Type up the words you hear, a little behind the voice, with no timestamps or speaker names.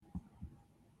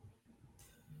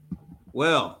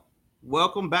Well,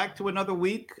 welcome back to another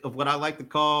week of what I like to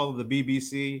call the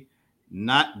BBC,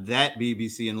 not that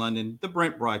BBC in London, the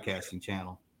Brent Broadcasting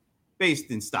Channel,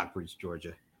 based in Stockbridge,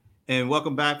 Georgia. And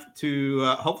welcome back to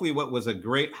hopefully what was a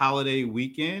great holiday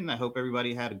weekend. I hope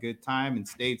everybody had a good time and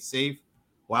stayed safe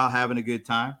while having a good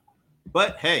time.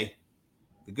 But hey,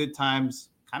 the good times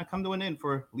kind of come to an end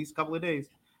for at least a couple of days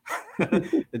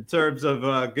in terms of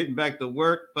getting back to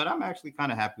work. But I'm actually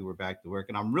kind of happy we're back to work.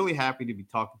 And I'm really happy to be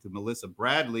talking to Melissa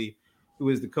Bradley, who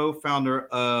is the co founder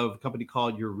of a company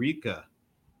called Eureka.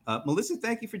 Melissa,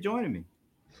 thank you for joining me.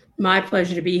 My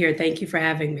pleasure to be here. Thank you for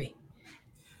having me.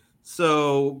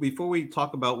 So, before we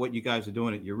talk about what you guys are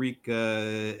doing at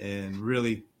Eureka and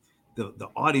really the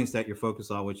audience that you're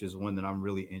focused on, which is one that I'm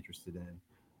really interested in,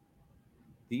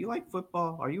 do you like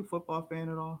football? Are you a football fan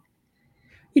at all?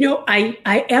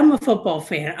 I am a football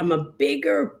fan. I'm a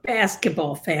bigger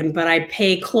basketball fan, but I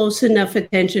pay close enough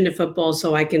attention to football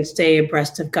so I can stay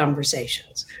abreast of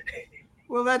conversations.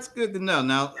 Well, that's good to know.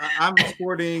 Now, I'm a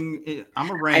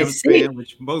I Rams see. fan,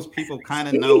 which most people I kind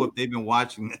of know if see. they've been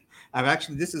watching it.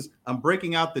 I'm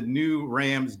breaking out the new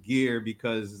Rams gear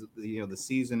because, the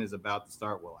season is about to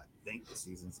start. Well, I think the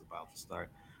season's about to start.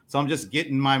 So I'm just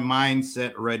getting my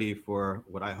mindset ready for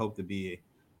what I hope to be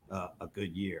a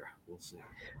good year. We'll see.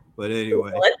 But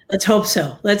anyway, Let's hope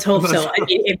so. Let's hope so. I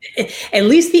mean, at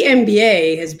least the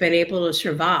NBA has been able to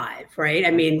survive, right? I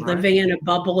that's mean, right. living in a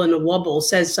bubble and a wubble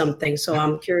says something. So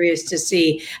I'm curious to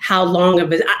see how long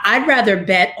of it. I'd rather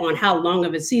bet on how long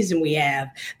of a season we have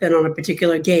than on a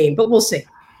particular game, but we'll see.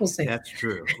 We'll see. That's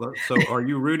true. So, are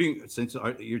you rooting? Since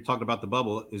you're talking about the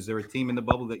bubble, is there a team in the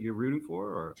bubble that you're rooting for,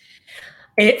 or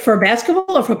For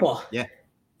basketball or football? yeah,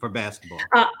 for basketball?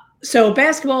 Uh, so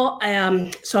basketball.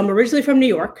 So I'm originally from New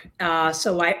York.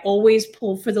 So I always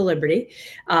pull for the Liberty.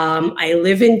 I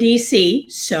live in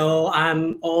DC, so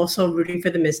I'm also rooting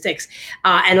for the Mystics.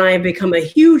 And I have become a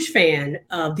huge fan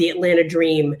of the Atlanta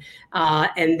Dream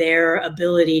and their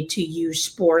ability to use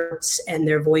sports and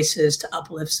their voices to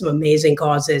uplift some amazing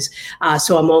causes.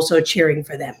 So I'm also cheering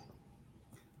for them.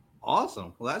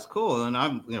 Awesome. Well, that's cool. And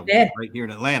I'm Yeah, right here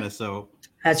in Atlanta, so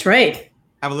that's right.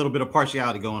 have a little bit of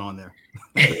partiality going on there.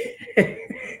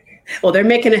 Well, they're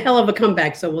making a hell of a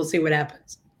comeback, so we'll see what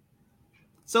happens.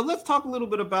 So let's talk a little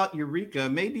bit about Eureka.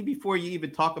 Maybe before you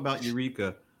even talk about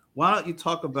Eureka, why don't you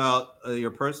talk about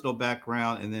your personal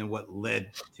background and then what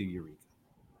led to Eureka?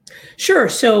 Sure.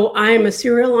 So I'm a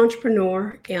serial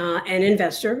entrepreneur and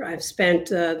investor. I've spent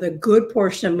the good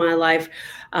portion of my life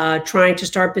trying to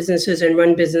start businesses and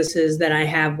run businesses that I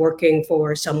have working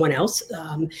for someone else.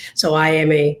 So I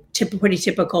am a pretty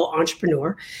typical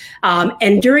entrepreneur.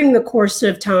 And during the course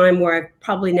of time where I've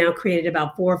probably now created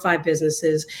about 4 or 5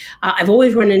 businesses, I've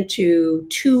always run into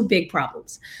 2 big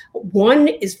problems. One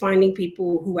is finding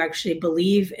people who actually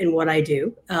believe in what I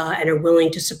do and are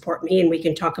willing to support me, and we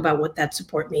can talk about what that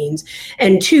support means.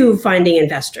 And 2, finding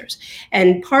investors.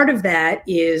 And part of that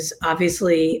is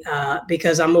obviously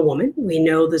because I'm a woman. We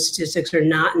know the statistics are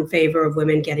not in favor of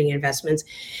women getting investments.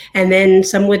 And then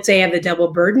some would say I have the double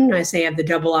burden. I say I have the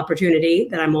double opportunity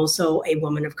that I'm also a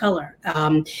woman of color.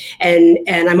 And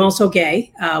I'm also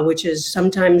gay, which is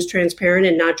sometimes transparent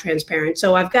and not transparent.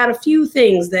 So I've got a few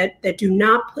things that do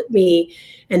not put me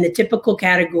in the typical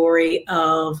category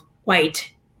of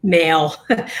white male,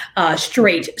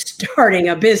 straight starting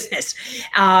a business.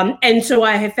 And so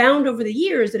I have found over the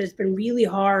years that it's been really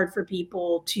hard for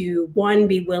people to, one,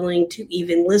 be willing to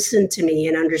even listen to me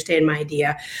and understand my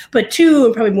idea, but 2,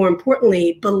 and probably more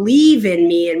importantly, believe in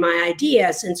me and my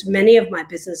idea, since many of my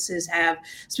businesses have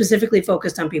specifically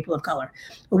focused on people of color,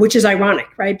 which is ironic,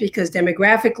 right? Because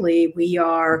demographically, we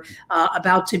are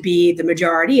about to be the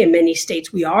majority. In many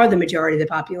states, we are the majority of the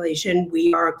population.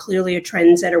 We are clearly a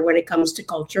trendsetter when it comes to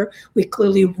culture. We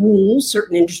clearly rule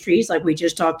certain industries, like we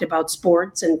just talked about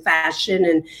sports and fashion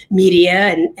and media,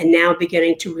 and now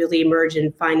beginning to really emerge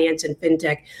in finance and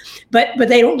fintech. But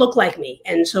they don't look like me.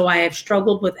 And so I have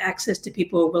struggled with access to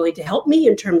people who are willing to help me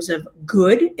in terms of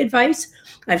good advice.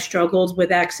 I've struggled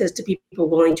with access to people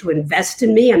willing to invest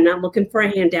in me. I'm not looking for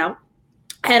a handout.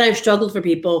 And I've struggled for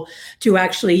people to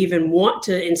actually even want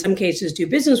to, in some cases, do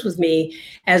business with me.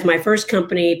 As my first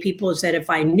company, people have said, if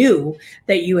I knew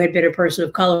that you had been a person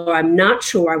of color, I'm not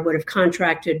sure I would have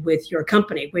contracted with your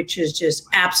company, which is just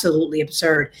absolutely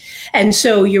absurd. And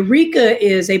so Eureka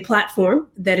is a platform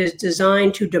that is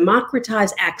designed to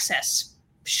democratize access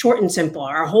short and simple.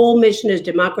 Our whole mission is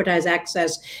democratize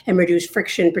access and reduce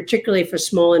friction, particularly for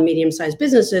small and medium-sized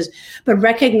businesses, but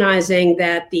recognizing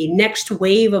that the next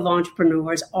wave of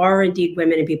entrepreneurs are indeed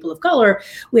women and people of color.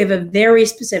 We have a very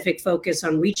specific focus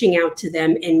on reaching out to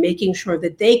them and making sure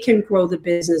that they can grow the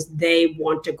business they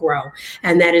want to grow.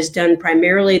 And that is done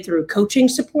primarily through coaching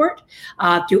support,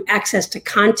 through access to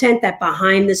content, that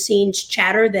behind the scenes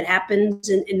chatter that happens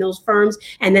in those firms,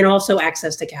 and then also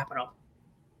access to capital.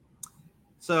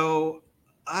 So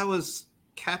I was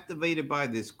captivated by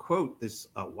this quote this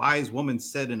wise woman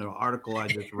said in an article I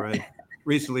just read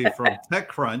recently from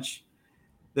TechCrunch.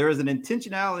 There is an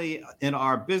intentionality in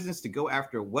our business to go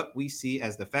after what we see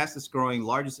as the fastest growing,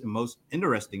 largest, and most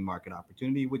interesting market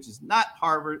opportunity, which is not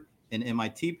Harvard and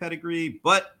MIT pedigree,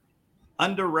 but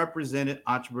underrepresented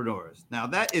entrepreneurs. Now,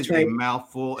 that is a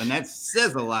mouthful, and that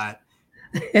says a lot.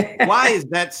 Why is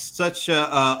that such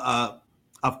a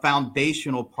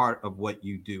foundational part of what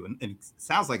you do? And it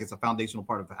sounds like it's a foundational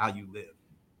part of how you live.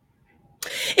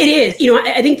 It is.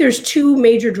 I think there's two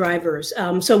major drivers.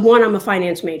 So one, I'm a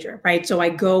finance major, right? So I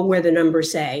go where the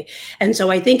numbers say. And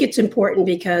so I think it's important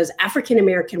because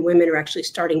African-American women are actually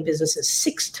starting businesses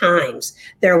 6 times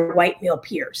their white male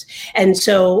peers. And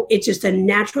so it's just a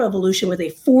natural evolution with a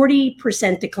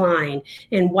 40% decline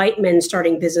in white men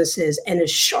starting businesses and a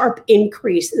sharp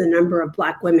increase in the number of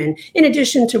Black women, in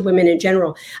addition to women in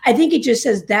general. I think it just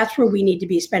says that's where we need to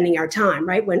be spending our time,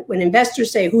 right? When investors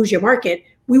say, who's your market?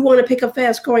 We want to pick a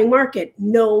fast growing market.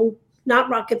 No,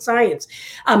 not rocket science.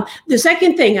 The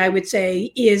second thing I would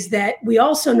say is that we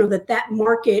also know that that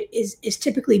market is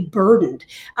typically burdened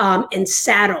and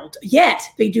saddled, yet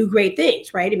they do great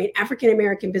things, right? I mean,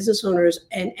 African-American business owners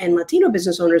and Latino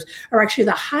business owners are actually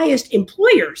the highest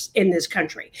employers in this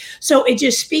country. So it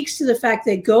just speaks to the fact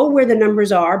that go where the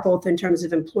numbers are, both in terms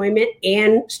of employment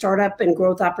and startup and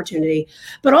growth opportunity,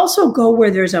 but also go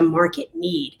where there's a market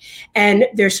need. And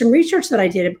there's some research that I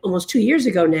did almost 2 years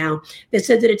ago now that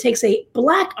said that it takes a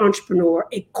Black entrepreneur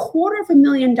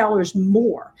 $250,000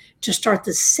 more to start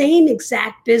the same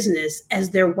exact business as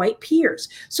their white peers.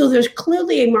 So there's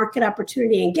clearly a market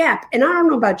opportunity and gap. And I don't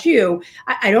know about you,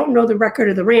 I don't know the record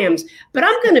of the Rams, but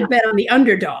I'm going to bet on the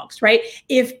underdogs, right?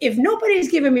 If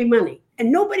nobody's giving me money and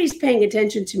nobody's paying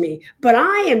attention to me, but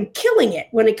I am killing it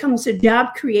when it comes to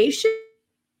job creation,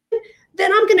 then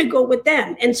I'm going to go with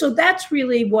them. And so that's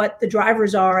really what the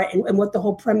drivers are and what the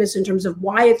whole premise in terms of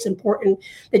why it's important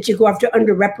that you go after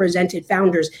underrepresented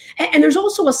founders. And there's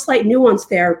also a slight nuance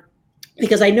there,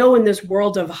 because I know in this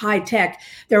world of high tech,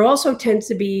 there also tends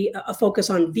to be a focus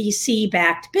on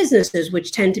VC-backed businesses,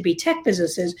 which tend to be tech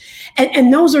businesses.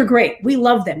 And those are great. We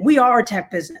love them. We are a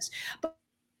tech business. But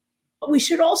we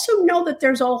should also know that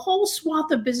there's a whole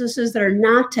swath of businesses that are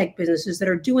not tech businesses that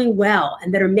are doing well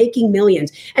and that are making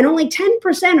millions. And only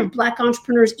 10% of Black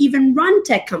entrepreneurs even run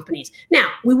tech companies. Now,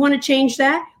 we want to change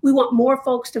that. We want more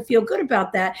folks to feel good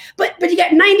about that. But you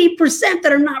got 90%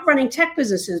 that are not running tech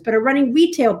businesses, but are running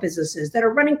retail businesses, that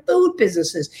are running food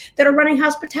businesses, that are running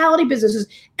hospitality businesses.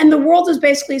 And the world is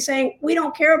basically saying, we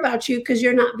don't care about you because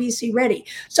you're not VC ready.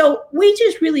 So we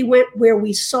just really went where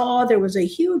we saw there was a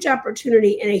huge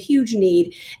opportunity and a huge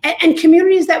need, and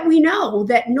communities that we know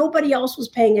that nobody else was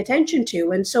paying attention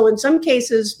to. And so in some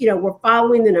cases, we're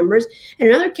following the numbers, and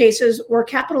in other cases, we're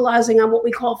capitalizing on what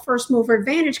we call first mover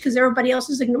advantage because everybody else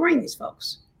is ignoring these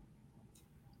folks.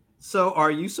 So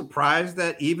are you surprised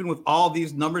that even with all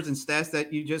these numbers and stats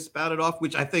that you just spouted off,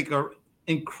 which I think are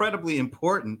incredibly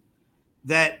important,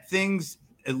 that things,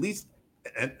 at least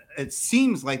it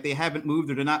seems like they haven't moved,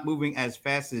 or they're not moving as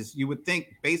fast as you would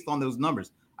think based on those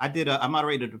numbers? I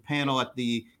moderated a panel at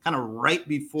the kind of right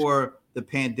before the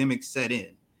pandemic set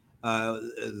in.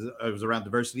 It was around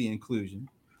diversity and inclusion.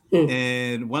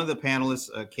 And one of the panelists,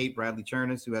 Kate Bradley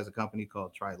Chernis, who has a company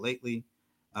called Try Lately,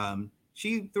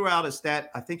 she threw out a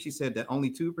stat. I think she said that only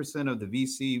 2% of the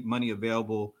VC money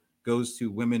available goes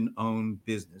to women-owned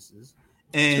businesses.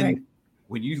 And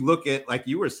when you look at, like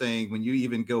you were saying, when you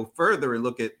even go further and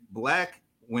look at Black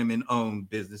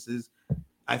women-owned businesses,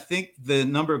 I think the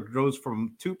number goes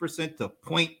from 2% to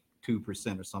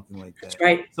 0.2% or something like that. That's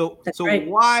right. So right.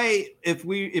 Why, if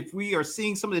we are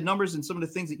seeing some of the numbers and some of the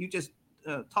things that you just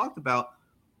talked about,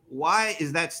 why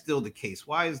is that still the case?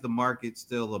 Why is the market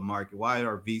still a market? Why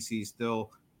are VCs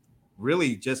still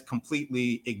really just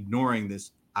completely ignoring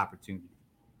this opportunity?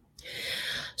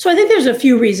 So I think there's a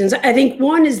few reasons. I think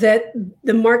one is that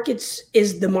the markets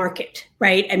is the market,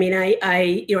 right? I mean,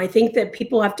 I think that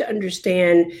people have to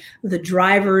understand the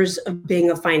drivers of being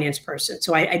a finance person.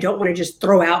 So I don't want to just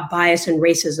throw out bias and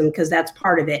racism because that's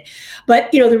part of it.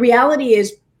 But, the reality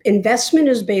is investment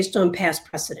is based on past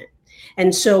precedent.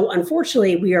 And so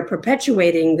unfortunately, we are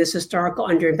perpetuating this historical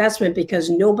underinvestment because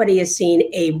nobody has seen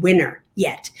a winner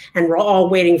yet. And we're all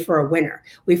waiting for a winner.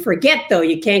 We forget, though,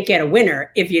 you can't get a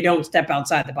winner if you don't step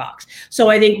outside the box. So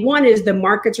I think one is the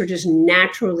markets are just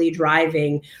naturally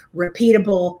driving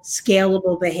repeatable,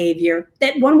 scalable behavior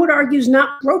that one would argue is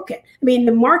not broken. I mean,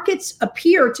 the markets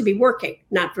appear to be working,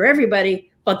 not for everybody,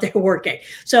 but they're working.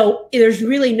 So there's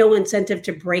really no incentive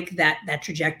to break that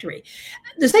trajectory.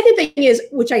 The second thing is,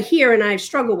 which I hear and I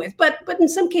struggle with, but in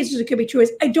some cases it could be true,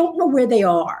 is I don't know where they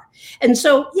are. And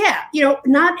so, yeah,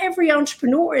 not every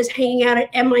entrepreneur is hanging out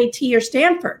at MIT or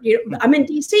Stanford. I'm in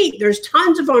DC. There's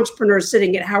tons of entrepreneurs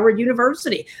sitting at Howard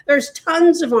University. There's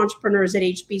tons of entrepreneurs at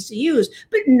HBCUs,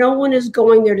 but no one is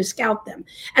going there to scout them.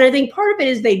 And I think part of it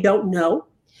is they don't know.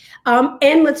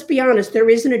 And let's be honest, there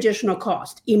is an additional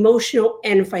cost, emotional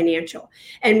and financial.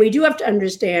 And we do have to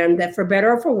understand that for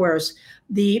better or for worse,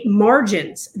 the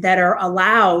margins that are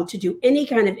allowed to do any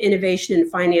kind of innovation in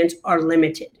finance are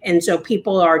limited. And so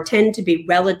people tend to be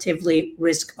relatively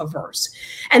risk averse.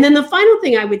 And then the final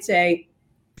thing I would say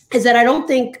is that I don't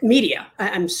think media,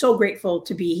 I'm so grateful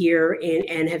to be here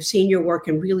and have seen your work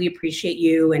and really appreciate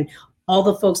you and all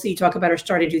the folks that you talk about are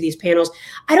starting to do these panels.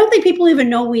 I don't think people even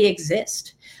know we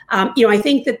exist. I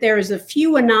think that there's a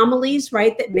few anomalies,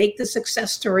 right, that make the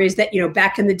success stories that,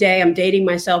 back in the day, I'm dating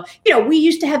myself, we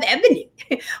used to have Ebony.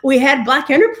 We had Black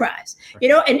Enterprise,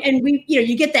 and we,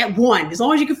 you get that one. As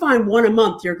long as you can find one a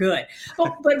month, you're good.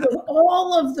 But with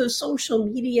all of the social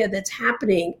media that's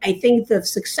happening, I think the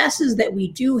successes that we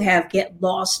do have get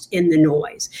lost in the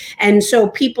noise. And so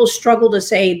people struggle to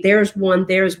say, there's one,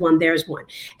 there's one, there's one.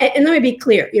 And let me be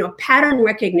clear, pattern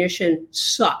recognition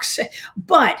sucks,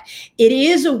 but it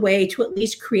is a way to at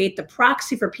least create the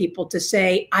proxy for people to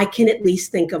say, I can at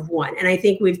least think of one. And I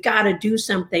think we've got to do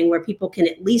something where people can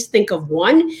at least think of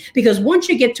one, because once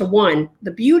you get to one, the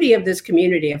beauty of this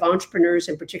community of entrepreneurs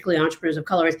and particularly entrepreneurs of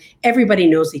color is everybody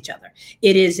knows each other.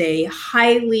 It is a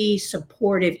highly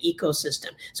supportive ecosystem.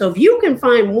 So if you can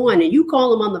find one and you call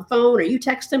them on the phone or you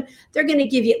text them, they're going to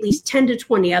give you at least 10 to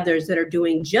 20 others that are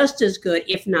doing just as good,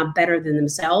 if not better than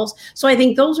themselves. So I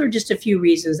think those are just a few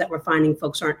reasons that we're finding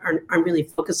folks aren't really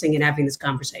focusing and having this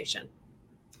conversation.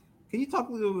 Can you talk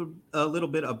a little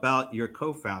bit about your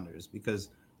co-founders, because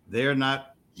they're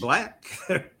not Black,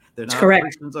 they're not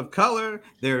persons of color,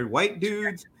 they're white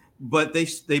dudes, but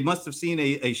they must have seen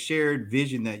a shared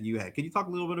vision that you had. Can you talk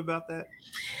a little bit about that?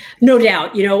 No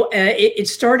doubt. It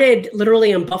started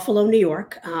literally in Buffalo, New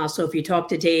York. So if you talk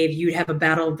to Dave, you'd have a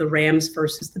battle of the Rams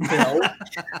versus the Bills.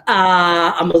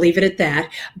 I'm going to leave it at that.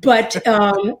 But,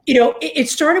 it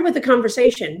started with a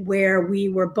conversation where we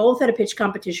were both at a pitch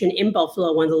competition in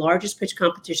Buffalo, one of the largest pitch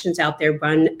competitions out there,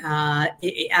 run out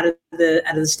of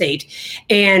the state.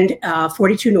 And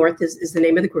 42 North is the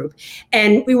name of the group.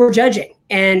 And we were judging.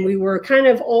 And we were kind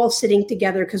of all sitting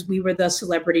together because we were the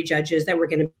celebrity judges that were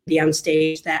going to be on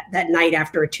stage that night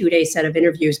after a 2-day set of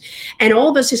interviews. And all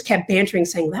of us just kept bantering,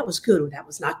 saying, well, that was good, or that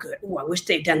was not good. Oh, I wish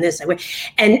they'd done this.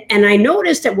 And I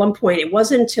noticed at one point, it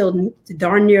wasn't until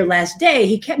darn near last day,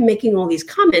 he kept making all these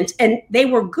comments. And they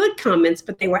were good comments,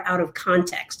 but they were out of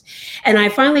context. And I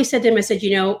finally said to him, I said,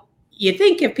 you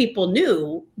think if people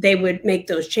knew, they would make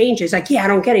those changes. Like, yeah, I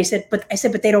don't get it. He said,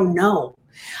 but they don't know.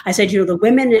 I said, the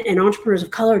women and entrepreneurs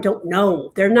of color don't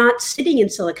know. They're not sitting in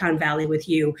Silicon Valley with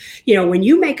you. When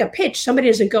you make a pitch, somebody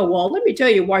doesn't go, well, let me tell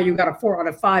you why you got a 4 out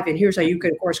of 5, and here's how you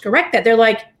can course correct that. They're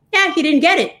like, yeah, he didn't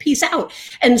get it. Peace out.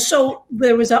 And so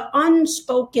there was an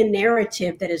unspoken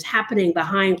narrative that is happening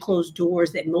behind closed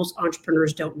doors that most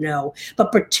entrepreneurs don't know,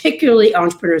 but particularly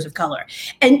entrepreneurs of color.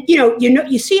 And,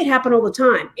 you see it happen all the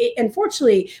time.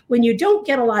 Unfortunately, when you don't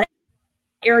get a lot of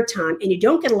airtime and you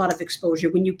don't get a lot of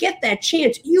exposure, when you get that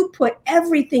chance, you put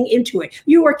everything into it.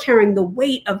 You are carrying the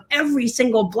weight of every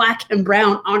single Black and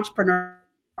brown entrepreneur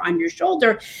on your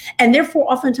shoulder. And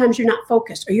therefore, oftentimes you're not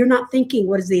focused, or you're not thinking,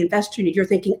 what does the investor need? You're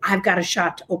thinking, I've got a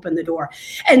shot to open the door.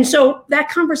 And so that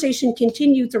conversation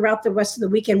continued throughout the rest of the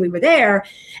weekend we were there.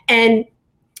 And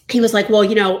he was like, well,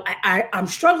 I'm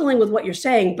struggling with what you're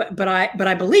saying, but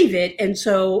I believe it. And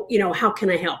so, how can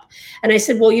I help? And I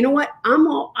said, well, you know what? I'm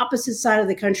on opposite side of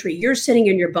the country. You're sitting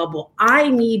in your bubble. I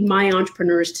need my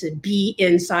entrepreneurs to be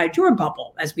inside your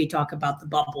bubble, as we talk about the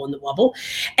bubble and the wobble.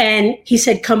 And he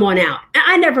said, come on out. And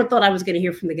I never thought I was going to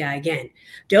hear from the guy again.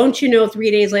 Don't you know,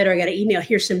 3 days later, I got an email,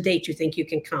 here's some dates you think you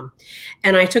can come.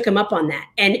 And I took him up on that.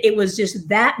 And it was just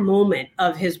that moment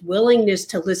of his willingness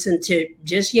to listen to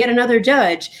just yet another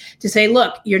judge to say,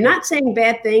 look, you're not saying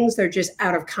bad things, they're just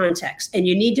out of context. And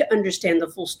you need to understand the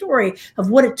full story of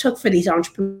what it took for these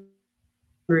entrepreneurs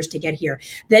to get here,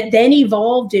 that then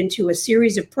evolved into a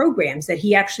series of programs that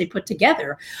he actually put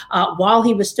together while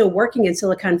he was still working in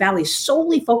Silicon Valley,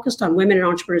 solely focused on women and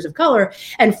entrepreneurs of color.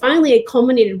 And finally, it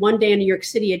culminated one day in New York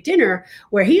City at dinner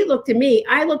where he looked at me,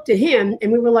 I looked at him,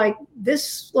 and we were like,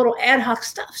 this little ad hoc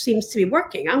stuff seems to be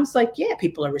working. I was like, yeah,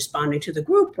 people are responding to the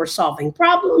group. We're solving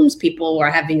problems. People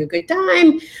are having a good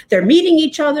time. They're meeting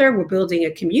each other. We're building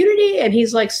a community. And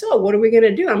he's like, so what are we going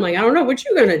to do? I'm like, I don't know what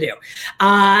you're going to do.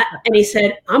 And he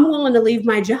said, I'm willing to leave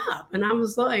my job. And I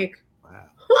was like, wow.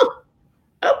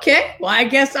 Okay, well, I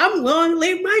guess I'm willing to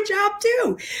leave my job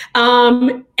too.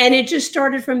 And it just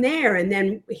started from there. And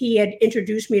then he had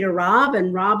introduced me to Rob,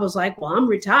 and Rob was like, well, I'm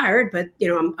retired, but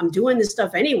I'm doing this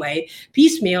stuff anyway,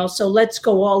 piecemeal. So let's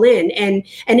go all in. And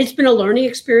it's been a learning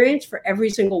experience for every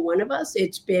single one of us.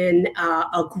 It's been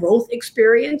a growth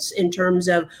experience in terms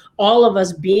of all of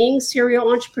us being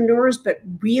serial entrepreneurs, but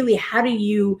really, how do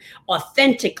you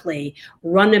authentically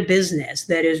run a business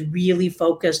that is really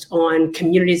focused on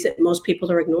communities that most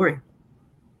people are ignoring?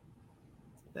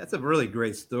 That's a really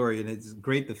great story, and it's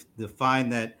great to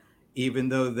find that even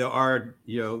though there are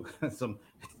some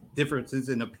differences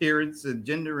in appearance and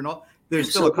gender and all, there's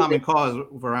still a common cause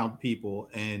around people.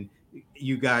 And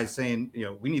you guys saying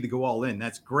we need to go all in.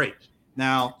 That's great.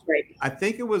 Now, I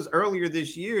think it was earlier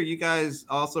this year, you guys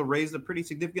also raised a pretty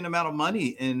significant amount of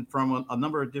money from a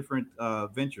number of different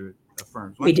venture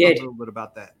firms. We did. Talk a little bit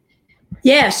about that.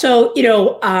 Yeah. So,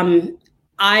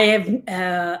 I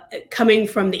have coming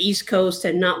from the East Coast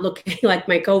and not looking like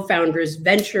my co-founders,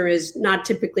 venture is not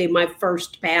typically my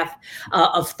first path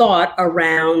of thought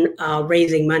around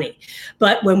raising money.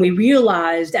 But when we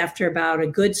realized after about a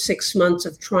good 6 months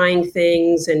of trying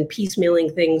things and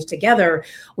piecemealing things together,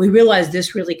 we realized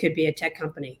this really could be a tech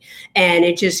company. And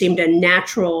it just seemed a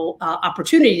natural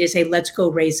opportunity to say, let's go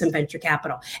raise some venture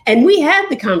capital. And we had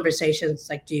the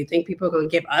conversations like, do you think people are going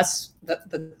to give us,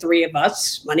 the three of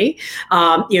us, money?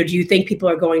 Do you think people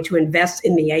are going to invest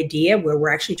in the idea where we're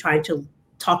actually trying to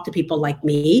talk to people like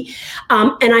me?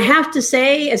 And I have to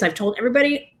say, as I've told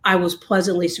everybody, I was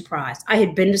pleasantly surprised. I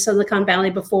had been to Silicon Valley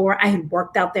before. I had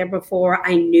worked out there before.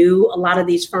 I knew a lot of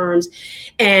these firms.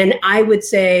 And I would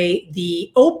say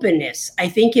the openness, I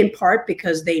think in part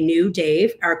because they knew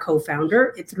Dave, our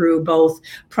co-founder, through both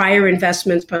prior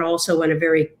investments, but also in a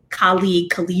very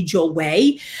collegial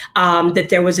way, that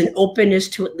there was an openness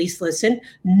to at least listen.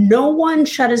 No one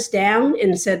shut us down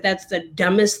and said, that's the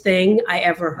dumbest thing I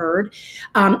ever heard.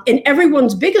 And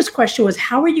everyone's biggest question was,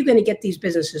 how are you going to get these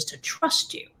businesses to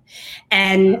trust you?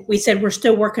 And we said, we're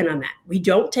still working on that. We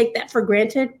don't take that for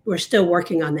granted. We're still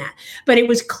working on that. But it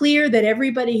was clear that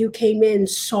everybody who came in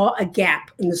saw a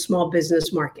gap in the small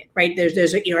business market, right?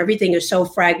 There's everything is so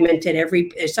fragmented,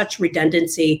 there's such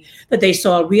redundancy, that they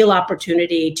saw a real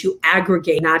opportunity to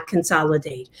aggregate, not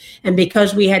consolidate. And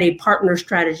because we had a partner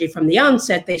strategy from the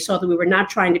onset, they saw that we were not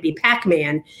trying to be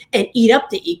Pac-Man and eat up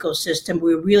the ecosystem.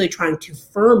 We were really trying to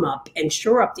firm up and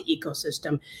shore up the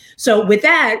ecosystem. So with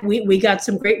that, we got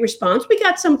some great response. We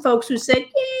got some folks who said,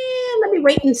 yeah, let me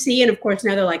wait and see. And of course,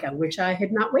 now they're like, I wish I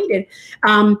had not waited.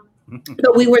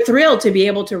 But we were thrilled to be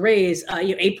able to raise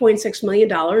 $8.6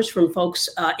 million from folks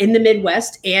in the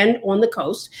Midwest and on the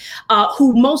coast,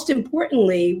 who most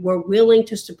importantly were willing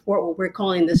to support what we're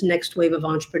calling this next wave of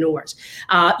entrepreneurs.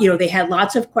 They had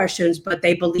lots of questions, but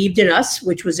they believed in us,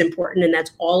 which was important, and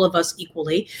that's all of us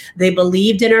equally. They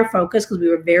believed in our focus because we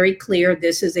were very clear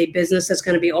this is a business that's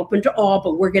going to be open to all,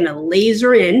 but we're going to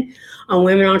laser in on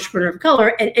women entrepreneurs of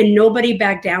color, and nobody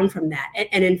backed down from that.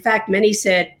 And in fact, many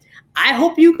said, I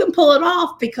hope you can pull it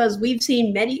off because we've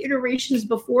seen many iterations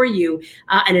before you,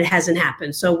 and it hasn't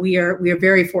happened. So we are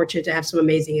very fortunate to have some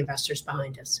amazing investors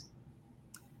behind us.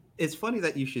 It's funny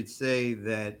that you should say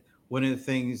that one of the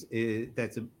things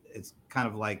it's kind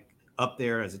of like up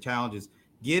there as a challenge is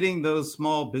getting those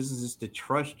small businesses to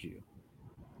trust you.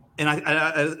 And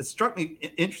it struck me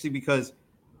interesting because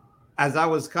as I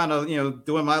was kind of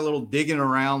doing my little digging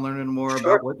around, learning more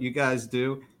about what you guys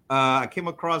do. I came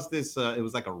across this, it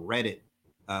was like a Reddit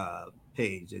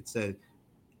page. It said,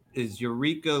 is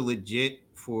Eureka legit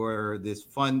for this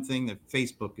fun thing that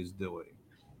Facebook is doing?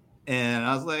 And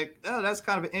I was like, oh, that's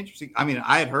kind of interesting. I mean,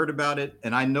 I had heard about it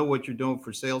and I know what you're doing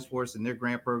for Salesforce and their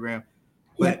grant program,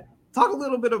 but talk a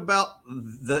little bit about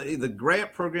the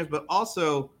grant programs, but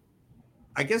also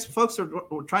I guess folks are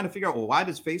trying to figure out, well, why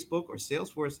does Facebook or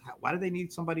Salesforce, why do they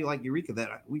need somebody like Eureka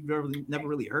that we've never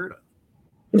really heard of?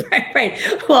 Right.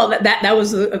 Well, that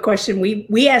was a question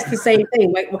we asked the same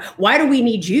thing. Like, why do we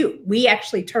need you? We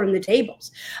actually turn the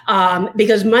tables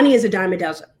because money is a dime a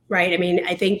dozen. right? I mean,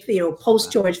 I think,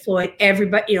 post George Floyd,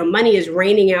 everybody, money is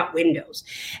raining out windows.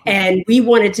 And we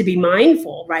wanted to be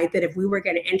mindful, right, that if we were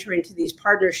going to enter into these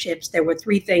partnerships, there were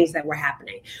three things that were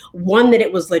happening. One, that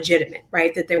it was legitimate,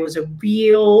 right, that there was a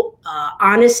real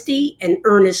honesty and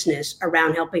earnestness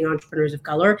around helping entrepreneurs of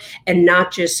color, and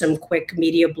not just some quick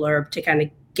media blurb to kind of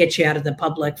get you out of the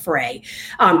public fray.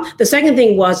 The second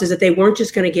thing is that they weren't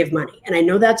just going to give money. And I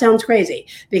know that sounds crazy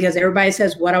because everybody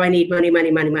says, what do I need? Money,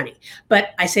 money, money, money. But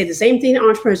I say the same thing that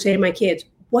entrepreneurs say to my kids.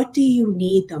 What do you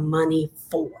need the money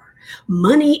for?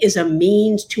 Money is a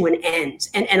means to an end.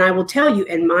 And I will tell you,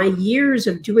 in my years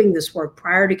of doing this work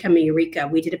prior to coming to Eureka,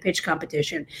 we did a pitch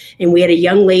competition and we had a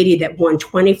young lady that won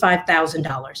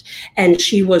 $25,000 and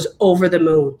she was over the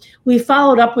moon. We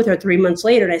followed up with her 3 months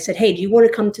later and I said, hey, do you want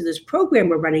to come to this program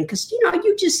we're running? Because,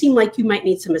 you just seem like you might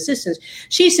need some assistance.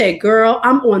 She said, girl,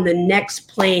 I'm on the next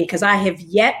plane because I have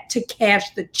yet to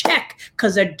cash the check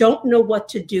because I don't know what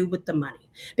to do with the money,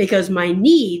 because my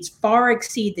needs far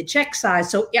exceed the check size.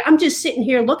 So yeah, I'm just sitting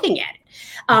here looking at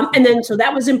it. So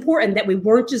that was important, that we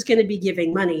weren't just going to be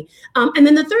giving money. And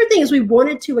then the third thing is we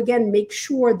wanted to, again, make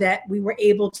sure that we were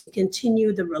able to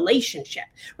continue the relationship,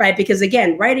 right? Because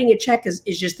again, writing a check is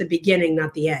just the beginning,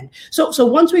 not the end. So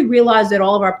once we realized that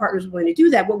all of our partners were going to do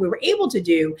that, what we were able to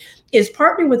do is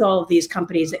partner with all of these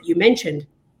companies that you mentioned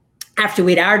after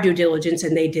we did our due diligence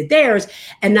and they did theirs,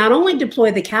 and not only deploy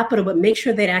the capital, but make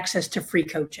sure they had access to free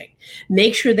coaching,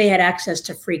 make sure they had access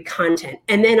to free content,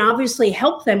 and then obviously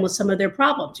help them with some of their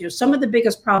problems. Some of the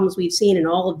biggest problems we've seen in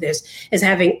all of this is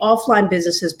having offline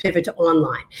businesses pivot to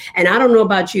online. And I don't know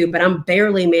about you, but I'm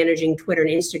barely managing Twitter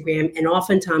and Instagram, and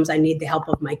oftentimes I need the help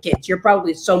of my kids. You're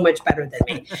probably so much better than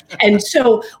me. And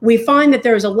so we find that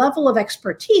there's a level of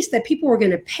expertise that people are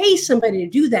going to pay somebody to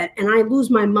do that, and I lose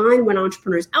my mind when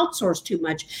entrepreneurs outsource too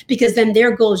much, because then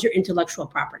their goal is your intellectual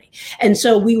property. And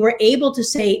so we were able to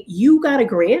say, you got a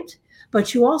grant,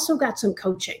 but you also got some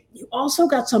coaching. You also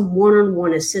got some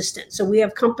one-on-one assistance. So we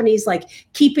have companies like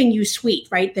Keeping You Sweet,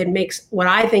 right? That makes what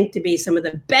I think to be some of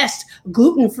the best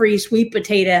gluten-free sweet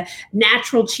potato,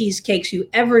 natural cheesecakes you've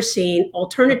ever seen,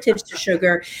 alternatives to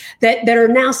sugar that are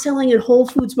now selling in Whole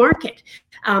Foods Market.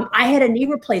 I had a knee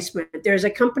replacement. There's a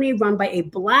company run by a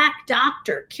Black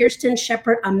doctor, Kirsten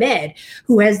Shepard Ahmed,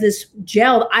 who has this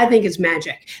gel that I think is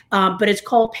magic, but it's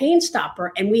called Pain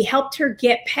Stopper. And we helped her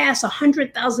get past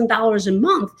 $100,000 a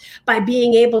month by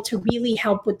being able to really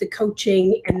help with the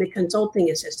coaching and the consulting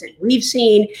assistant. We've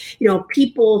seen,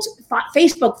 people's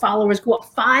Facebook followers go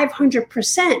up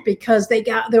 500% because they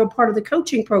were part of the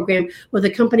coaching program with a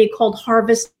company called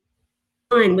Harvest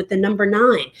with the number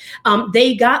 9.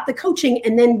 They got the coaching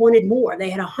and then wanted more. They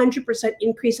had 100%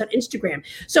 increase on Instagram.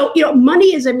 So,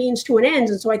 money is a means to an end.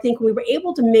 And so I think we were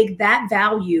able to make that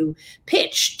value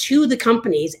pitch to the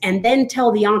companies and then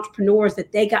tell the entrepreneurs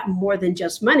that they got more than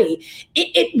just money.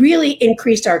 It really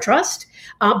increased our trust.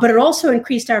 But it also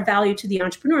increased our value to the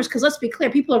entrepreneurs, because let's be clear,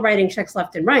 people are writing checks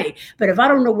left and right. But if I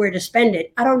don't know where to spend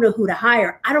it, I don't know who to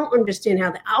hire, I don't understand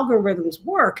how the algorithms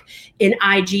work in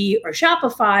IG or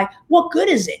Shopify, what good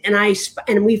is it?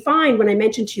 And we find, when I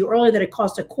mentioned to you earlier that it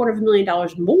costs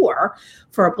 $250,000 more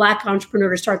for a Black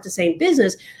entrepreneur to start the same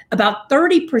business, about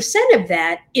 30% of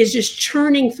that is just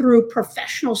churning through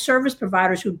professional service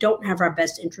providers who don't have our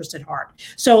best interest at heart.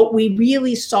 So we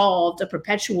really solved a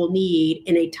perpetual need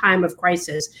in a time of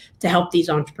crisis to help these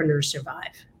entrepreneurs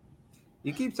survive.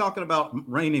 You keep talking about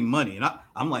raining money, and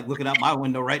I'm like looking out my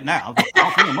window right now.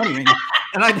 Money,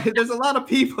 and there's a lot of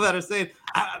people that are saying,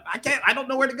 I don't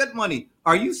know where to get money.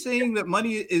 Are you saying that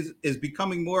money is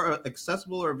becoming more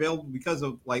accessible or available because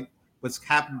of like what's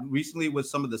happened recently with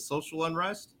some of the social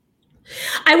unrest?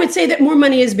 I would say that more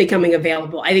money is becoming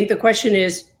available. I think the question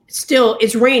is, still,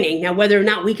 it's raining. Now, whether or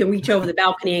not we can reach over the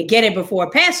balcony and get it before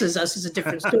it passes us is a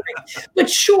different story. But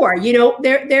sure,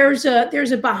 there's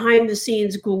a behind the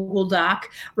scenes Google Doc,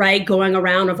 right, going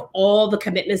around of all the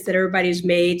commitments that everybody's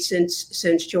made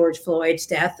since George Floyd's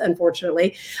death,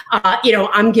 unfortunately.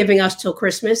 I'm giving us till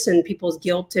Christmas, and people's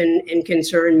guilt and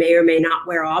concern may or may not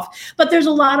wear off. But there's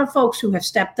a lot of folks who have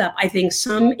stepped up. I think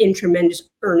some in tremendous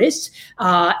earnest.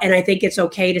 And I think it's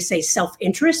okay to say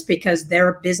self-interest, because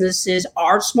their businesses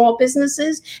are small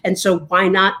businesses. And so why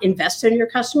not invest in your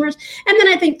customers? And then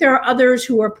I think there are others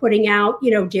who are putting out,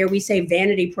 dare we say,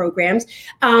 vanity programs.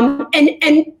 And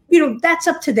that's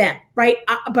up to them, right?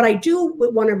 But I do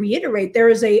want to reiterate, there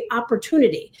is a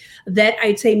opportunity that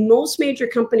I'd say most major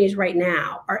companies right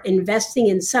now are investing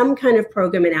in some kind of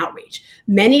program and outreach.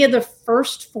 Many of the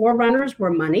first forerunners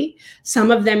were money.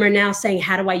 Some of them are now saying,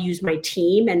 how do I use my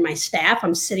team and my staff?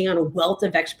 I'm sitting on a wealth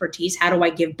of expertise. How do I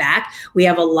give back? We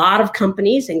have a lot of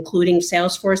companies, including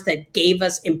Salesforce, that gave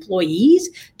us employees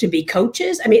to be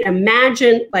coaches. I mean,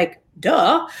 imagine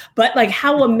duh, but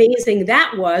how amazing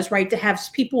that was, right? To have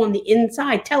people on the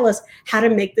inside tell us how to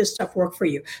make this stuff work for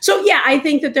you. So yeah, I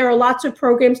think that there are lots of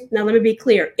programs. Now, let me be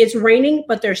clear. It's raining,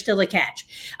 but there's still a catch.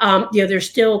 There's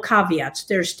still caveats.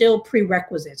 There's still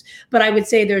prerequisites. But I would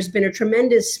say there's been a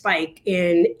tremendous spike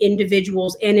in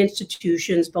individuals and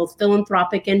institutions, both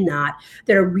philanthropic and not,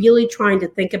 that are really trying to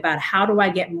think about how do I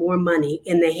get more money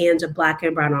in the hands of Black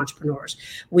and brown entrepreneurs.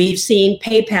 We've seen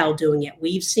PayPal doing it.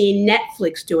 We've seen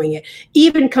Netflix doing it.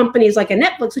 Even companies like a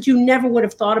Netflix that you never would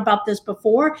have thought about this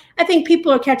before. I think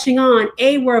people are catching on.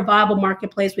 A, we're a viable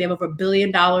marketplace. We have over $1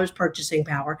 billion purchasing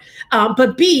power.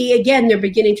 But B, again, they're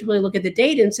beginning to really look at the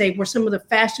data and say, we're some of the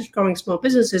fastest growing small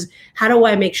businesses. How do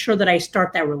I make sure that I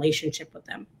start that relationship with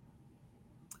them?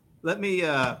 Let me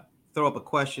throw up a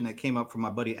question that came up from my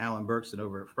buddy Alan Berkson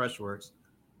over at Freshworks.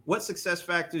 What success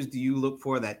factors do you look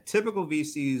for that typical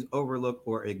VCs overlook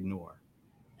or ignore?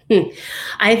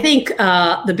 I think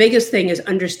the biggest thing is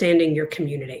understanding your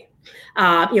community.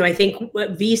 I think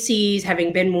VCs,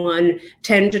 having been one,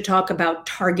 tend to talk about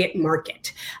target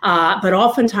market. But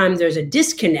oftentimes there's a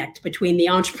disconnect between the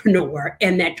entrepreneur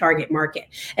and that target market.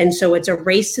 And so it's a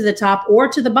race to the top or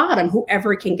to the bottom,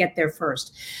 whoever can get there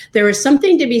first. There is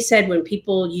something to be said when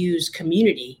people use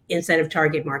community instead of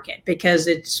target market, because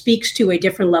it speaks to a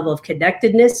different level of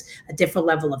connectedness, a different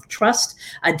level of trust,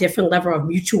 a different level of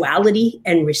mutuality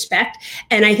and respect.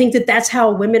 And I think that that's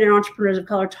how women and entrepreneurs of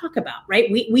color talk about,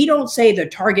 right? We don't say the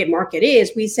target market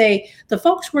is, we say the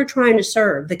folks we're trying to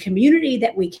serve, the community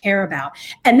that we care about.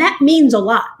 And that means a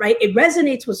lot, right? It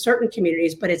resonates with certain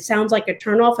communities, but it sounds like a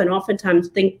turnoff, and oftentimes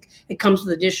think it comes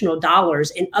with additional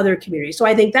dollars in other communities. So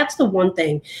I think that's the one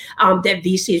thing that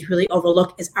VCs really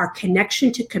overlook is our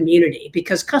connection to community,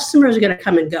 because customers are going to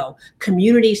come and go.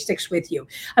 Community sticks with you.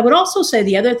 I would also say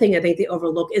the other thing I think they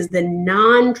overlook is the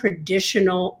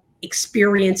non-traditional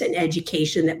experience and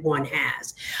education that one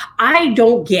has. I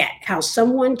don't get how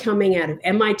someone coming out of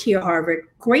MIT or Harvard,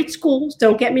 great schools,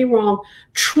 don't get me wrong,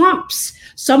 trumps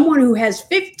someone who has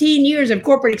 15 years of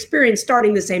corporate experience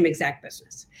starting the same exact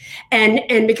business. And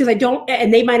because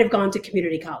and they might have gone to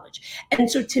community college. And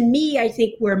so to me, I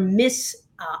think we're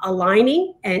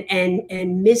misaligning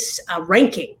and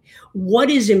misranking what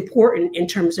is important in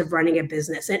terms of running a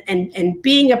business. And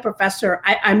being a professor,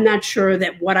 I'm not sure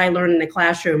that what I learn in the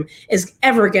classroom is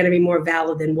ever going to be more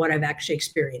valid than what I've actually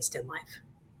experienced in life.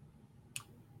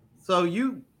 So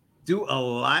you do a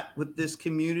lot with this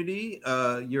community.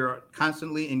 You're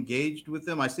constantly engaged with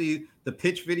them. I see the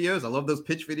pitch videos. I love those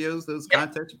pitch videos, those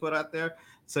content you put out there.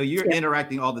 So you're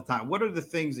interacting all the time. What are the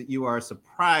things that you are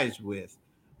surprised with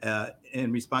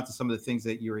in response to some of the things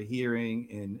that you're hearing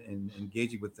and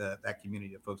engaging with that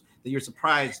community of folks that you're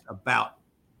surprised about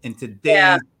in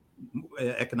today's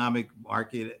economic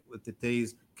market, with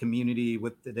today's community,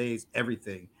 with today's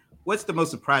everything? What's the most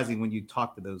surprising when you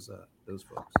talk to those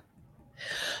folks?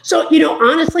 So,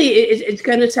 honestly, it's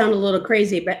going to sound a little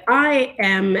crazy, but I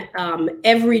am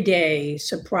every day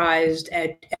surprised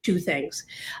at two things.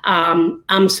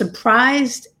 I'm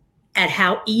surprised at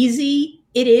how easy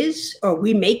it is, or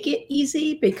we make it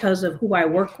easy because of who I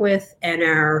work with and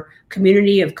our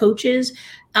community of coaches.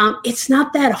 It's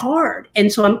not that hard.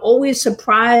 And so I'm always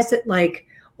surprised at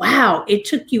wow, it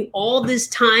took you all this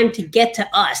time to get to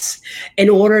us in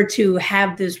order to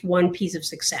have this one piece of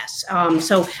success.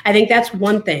 So I think that's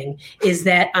one thing, is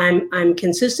that I'm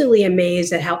consistently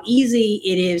amazed at how easy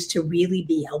it is to really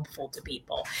be helpful to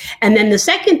people. And then the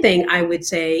second thing I would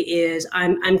say is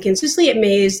I'm consistently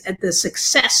amazed at the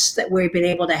success that we've been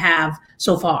able to have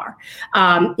so far.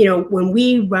 When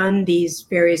we run these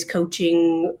various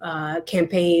coaching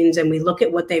campaigns and we look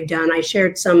at what they've done, I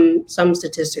shared some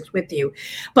statistics with you.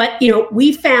 But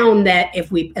we found that as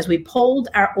we polled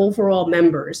our overall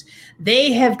members,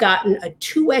 they have gotten a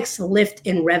 2x lift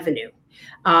in revenue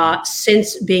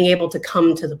since being able to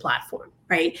come to the platform,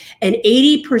 right? And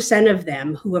 80% of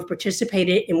them who have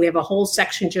participated, and we have a whole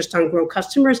section just on Grow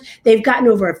Customers, they've gotten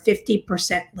over a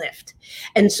 50% lift.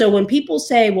 And so when people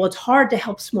say, well, it's hard to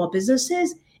help small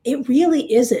businesses, it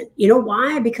really isn't. You know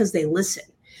why? Because they listen.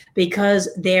 because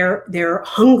they're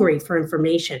hungry for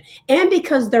information, and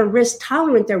because they're risk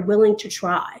tolerant, they're willing to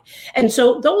try. And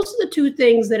so those are the two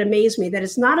things that amaze me, that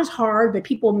it's not as hard, but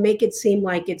people make it seem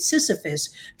like it's Sisyphus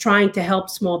trying to help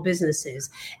small businesses.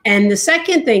 And the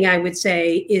second thing I would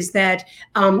say is that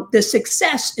the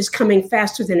success is coming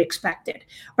faster than expected,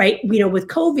 right? With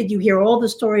COVID, you hear all the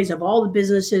stories of all the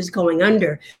businesses going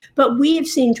under, but we have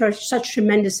seen such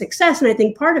tremendous success. And I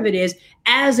think part of it is,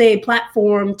 as a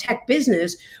platform tech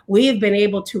business, we have been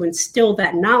able to instill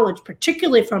that knowledge,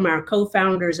 particularly from our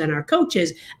co-founders and our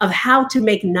coaches, of how to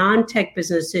make non-tech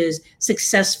businesses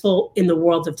successful in the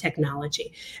world of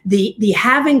technology. The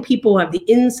having people have the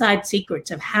inside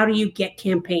secrets of how do you get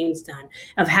campaigns done,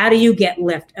 of how do you get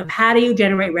lift, of how do you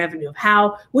generate revenue,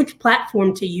 of which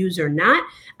platform to use or not.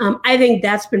 I think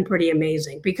that's been pretty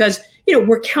amazing, because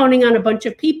we're counting on a bunch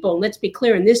of people. And let's be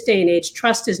clear, in this day and age,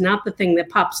 trust is not the thing that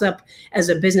pops up as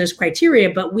a business criteria,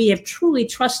 but we have truly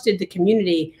trusted the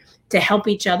community to help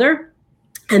each other.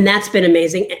 And that's been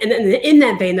amazing. And in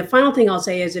that vein, the final thing I'll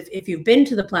say is, if you've been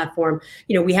to the platform,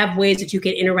 we have ways that you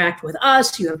can interact with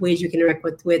us. You have ways you can interact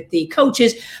with the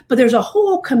coaches, but there's a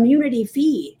whole community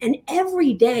feed. And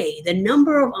every day, the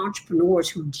number of entrepreneurs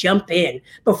who jump in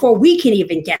before we can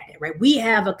even get there, right? We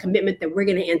have a commitment that we're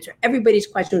going to answer everybody's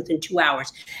questions within 2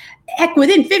 hours. Heck,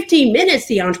 within 15 minutes,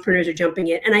 the entrepreneurs are jumping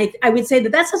in. And I would say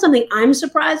that that's not something I'm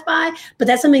surprised by, but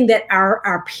that's something that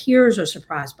our peers are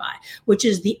surprised by, which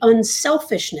is the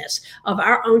unselfishness of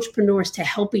our entrepreneurs to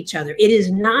help each other. It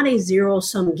is not a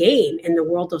zero-sum game in the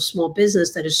world of small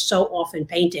business that is so often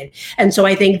painted. And so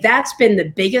I think that's been the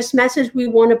biggest message we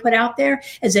want to put out there,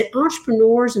 is that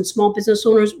entrepreneurs and small business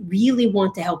owners really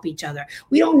want to help each other.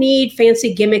 We don't need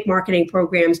fancy gimmick marketing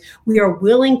programs. We are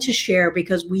willing to share,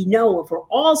 because we know if we're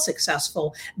all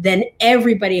successful, then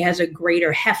everybody has a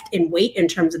greater heft and weight in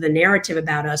terms of the narrative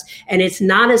about us. And it's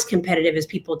not as competitive as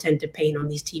people tend to paint on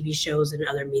these TV shows and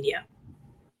other media.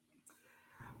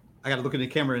 I got to look at the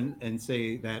camera and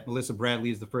say that Melissa Bradley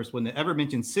is the first one to ever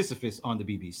mention Sisyphus on the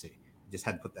BBC. Just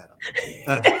had to put that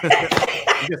up.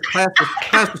 Just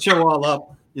class the show all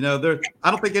up. I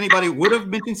don't think anybody would have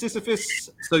mentioned Sisyphus,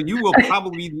 so you will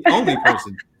probably be the only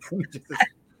person.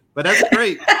 But that's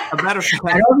great. A matter of fact,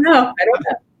 I don't know.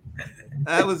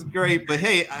 That was great. But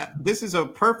hey, this is a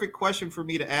perfect question for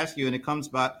me to ask you, and it comes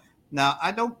by. Now,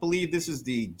 I don't believe this is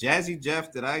the Jazzy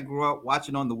Jeff that I grew up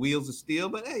watching on the Wheels of Steel,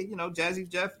 but hey, Jazzy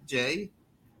Jeff Jay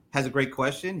has a great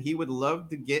question. He would love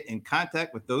to get in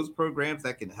contact with those programs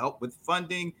that can help with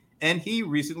funding, and he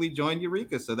recently joined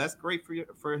Eureka, so that's great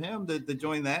for him to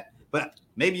join that. But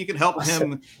maybe you can help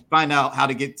him find out how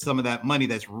to get some of that money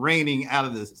that's raining out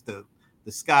of the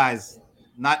skies.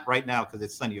 Not right now, because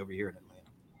it's sunny over here in Atlanta.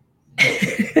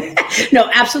 No,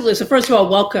 absolutely. So first of all,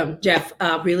 welcome, Jeff.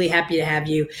 Really happy to have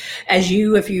you.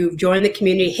 If you've joined the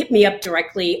community, hit me up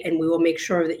directly, and we will make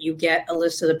sure that you get a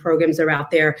list of the programs that are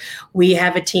out there. We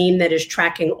have a team that is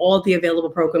tracking all of the available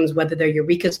programs, whether they're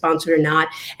Eureka sponsored or not.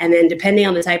 And then depending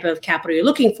on the type of capital you're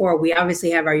looking for, we obviously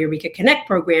have our Eureka Connect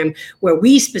program, where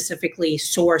we specifically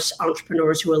source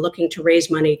entrepreneurs who are looking to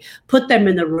raise money, put them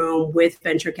in the room with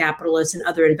venture capitalists and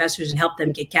other investors, and help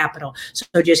them get capital.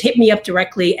 So just hit me up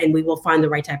directly, and we will find the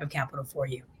right type of capital for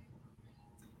you.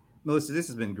 Melissa, this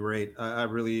has been great. I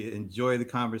really enjoy the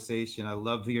conversation. I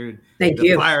love hearing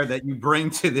fire that you bring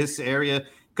to this area,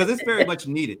 because it's very much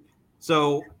needed.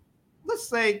 So let's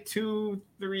say 2,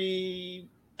 3,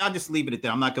 I'll just leave it at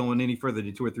that. I'm not going any further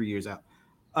than 2 or 3 years out.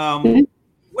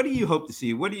 What do you hope to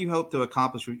see? What do you hope to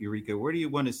accomplish with Eureka? Where do you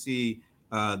want to see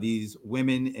these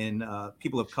women and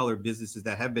people of color businesses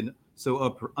that have been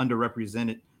so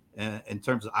underrepresented in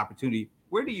terms of opportunity?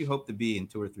 Where do you hope to be in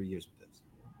 2 or 3 years with this?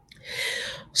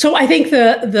 So I think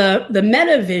the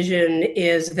meta vision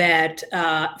is that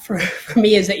for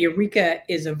me is that Eureka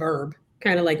is a verb,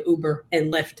 kind of like Uber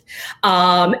and Lyft.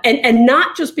 And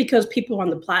not just because people are on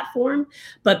the platform,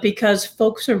 but because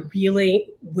folks are really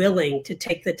willing to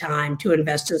take the time to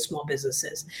invest in small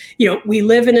businesses. We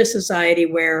live in a society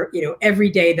where,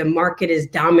 every day the market is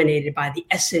dominated by the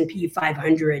S&P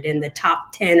 500 and the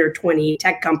top 10 or 20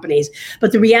 tech companies.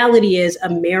 But the reality is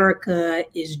America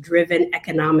is driven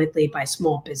economically by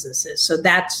small businesses. So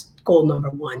that's goal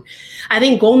number one. I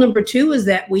think goal number two is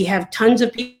that we have tons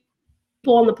of people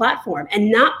on the platform,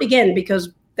 and not again because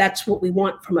that's what we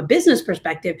want from a business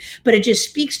perspective, but it just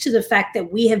speaks to the fact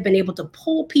that we have been able to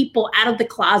pull people out of the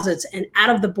closets and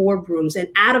out of the boardrooms and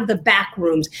out of the back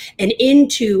rooms and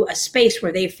into a space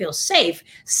where they feel safe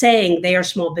saying they are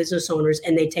small business owners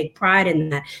and they take pride in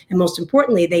that. And most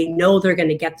importantly, they know they're going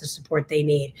to get the support they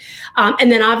need.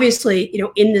 And then obviously,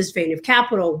 in this vein of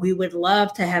capital, we would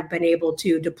love to have been able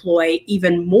to deploy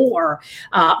even more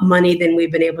money than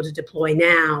we've been able to deploy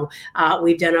now.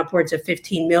 We've done upwards of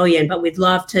 15 million, but we'd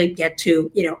love to get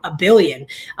to, $1 billion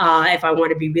if I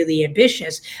want to be really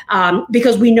ambitious,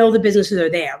 because we know the businesses are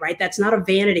there, right? That's not a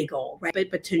vanity goal, right?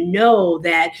 But to know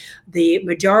that the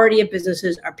majority of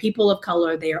businesses are people of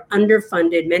color, they are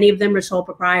underfunded, many of them are sole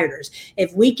proprietors.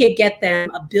 If we could get them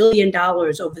 $1 billion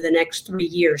over the next 3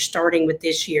 years, starting with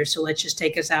this year, so let's just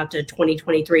take us out to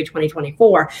 2023,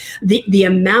 2024, the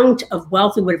amount of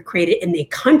wealth we would have created in the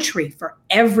country for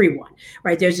everyone,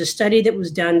 right? There's a study that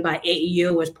was done by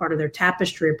AEU as part of their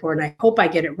Tapestry report, and I hope I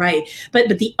get it right, but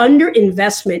the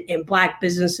underinvestment in Black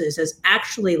businesses has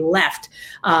actually left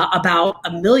about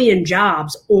 1 million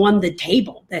jobs on the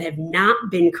table that have not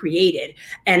been created.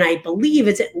 And I believe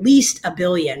it's at least $1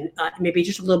 billion, maybe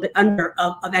just a little bit under,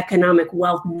 of economic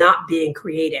wealth not being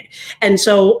created. And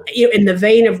so, in the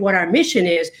vein of what our mission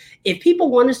is, if people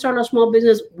want to start a small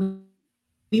business,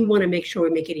 we want to make sure we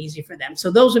make it easy for them. So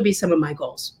those would be some of my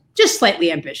goals. Just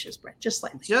slightly ambitious, Brett. Just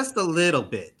slightly. Just a little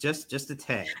bit. Just a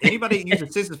tad. Anybody that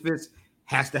uses Sisyphus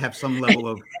has to have some level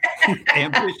of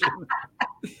ambition.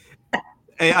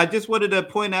 Hey, I just wanted to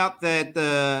point out that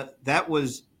that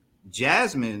was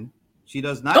Jasmine. She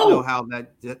does not know how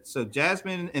that. So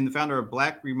Jasmine and the founder of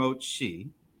Black Remote She,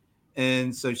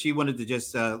 and so she wanted to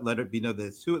just let it be know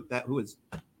that's who it was.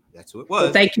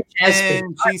 Well, thank you, Jasmine.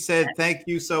 And she said, "Thank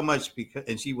you so much,"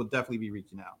 and she will definitely be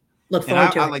reaching out. Look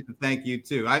forward to it. I'd like to thank you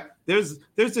too. There's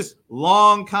this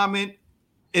long comment.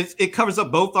 It covers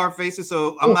up both our faces,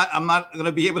 so I'm not going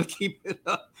to be able to keep it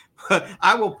up. But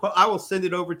I will send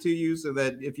it over to you so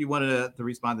that if you wanted to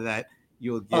respond to that,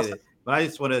 you'll get it. But I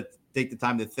just want to take the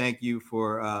time to thank you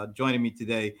for joining me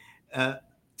today.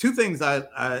 Two things I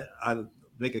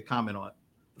make a comment on.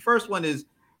 The first one is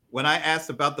when I asked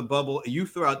about the bubble, you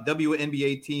threw out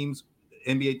NBA teams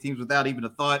without even a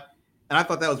thought. And I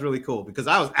thought that was really cool because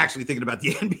I was actually thinking about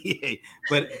the NBA,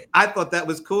 but I thought that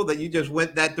was cool that you just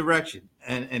went that direction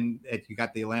and you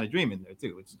got the Atlanta Dream in there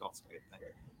too, which is also a good thing.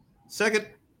 Second,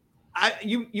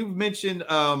 you mentioned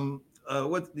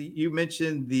you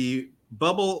mentioned the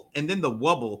bubble and then the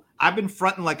wubble. I've been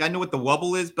fronting like I know what the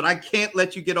wubble is, but I can't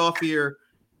let you get off here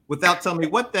without telling me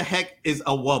what the heck is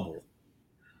a wubble.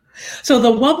 So the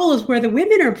wubble is where the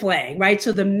women are playing, right?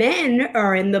 So the men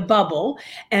are in the bubble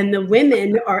and the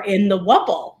women are in the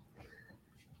wubble.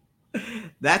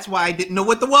 That's why I didn't know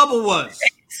what the wubble was.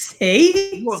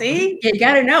 See, you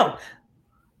got to know.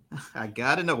 I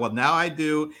got to know. Well, now I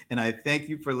do. And I thank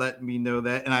you for letting me know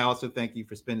that. And I also thank you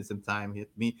for spending some time with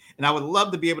me. And I would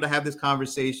love to be able to have this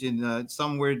conversation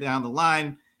somewhere down the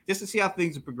line just to see how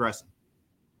things are progressing.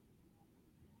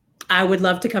 I would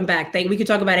love to come back. We could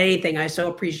talk about anything. I so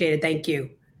appreciate it. Thank you.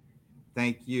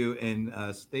 Thank you. And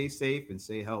stay safe and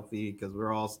stay healthy because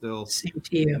we're all still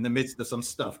in the midst of some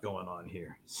stuff going on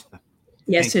here. So,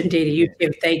 yes, indeed. You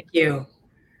too. Thank you.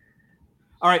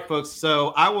 All right, folks.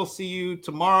 So I will see you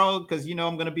tomorrow because, I'm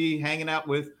going to be hanging out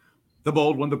with the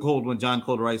bold one, the cold one, John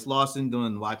Cold Rice Lawson,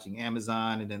 watching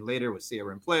Amazon. And then later with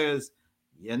CRM Players.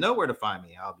 You know where to find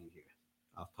me. I'll be here.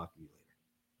 I'll talk to you later.